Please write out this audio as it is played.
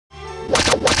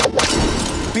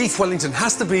Beef Wellington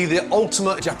has to be the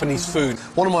ultimate Japanese food.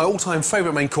 One of my all-time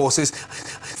favourite main courses.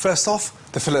 First off,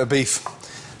 the fillet of beef.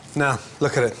 Now,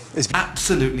 look at it. It's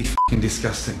absolutely f***ing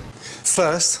disgusting.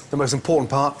 First, the most important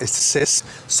part is to sift.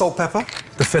 Salt, pepper.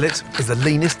 The fillet is the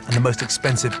leanest and the most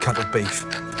expensive cut of beef.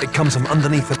 It comes from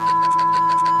underneath the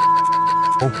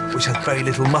which has very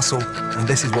little muscle, and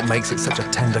this is what makes it such a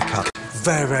tender cut.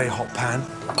 Very, very hot pan.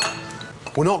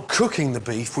 We're not cooking the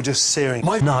beef, we're just searing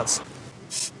my nuts.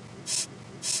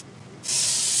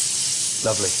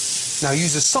 Lovely. Now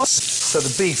use the sauce so the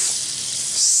beef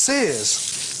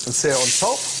sears, and sear it on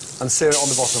top, and sear it on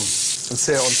the bottom, and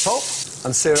sear it on top,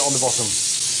 and sear it on the bottom.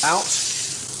 Out,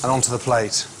 and onto the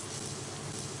plate,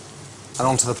 and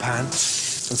onto the pan, and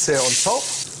sear it on top,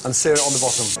 and sear it on the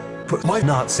bottom. Put my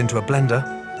nuts into a blender,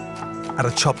 add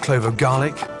a chopped clove of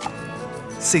garlic,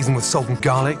 season with salt and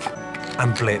garlic,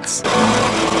 and blitz.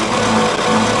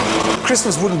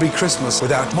 Christmas wouldn't be Christmas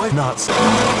without my nuts.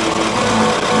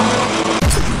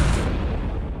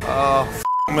 Oh,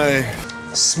 f me.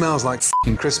 Smells like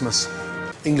f***ing Christmas.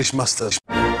 English mustard.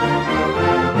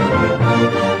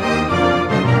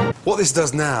 What this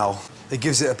does now, it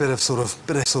gives it a bit of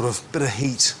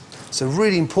heat. So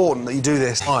really important that you do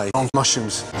this high on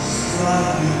mushrooms.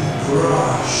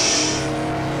 Brush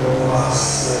the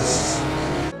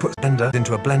mustard. Put blender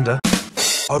into a blender.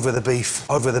 Over the beef,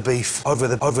 over the beef, over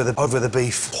the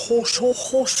beef.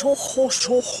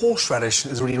 Horseradish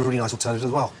is a really nice alternative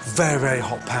as well. Very, very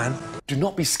hot pan. Do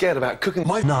not be scared about cooking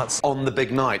my nuts on the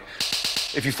big night.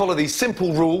 If you follow these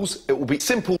simple rules, it will be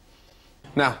simple.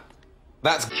 Now,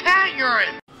 that's cat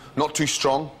urine. Not too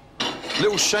strong.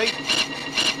 Little shake.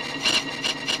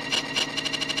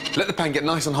 Let the pan get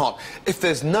nice and hot. If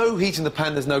there's no heat in the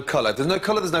pan, there's no colour. If there's no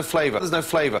colour, there's no flavour. There's no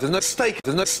flavour. There's no steak.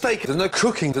 There's no steak. There's no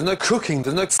cooking. There's no cooking.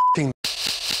 There's no f***ing...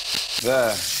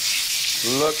 There.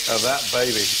 Look at that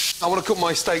baby. I want to cook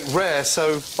my steak rare,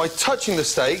 so by touching the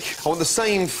steak, I want the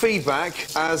same feedback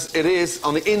as it is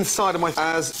on the inside of my...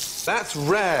 That's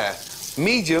rare.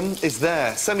 Medium is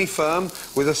there. Semi-firm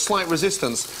with a slight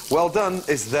resistance. Well done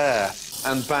is there.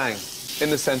 And bang. In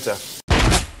the centre.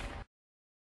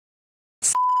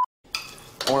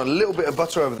 I want a little bit of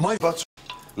butter over my butter.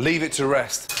 Leave it to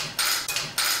rest.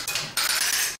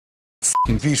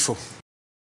 F***ing beautiful.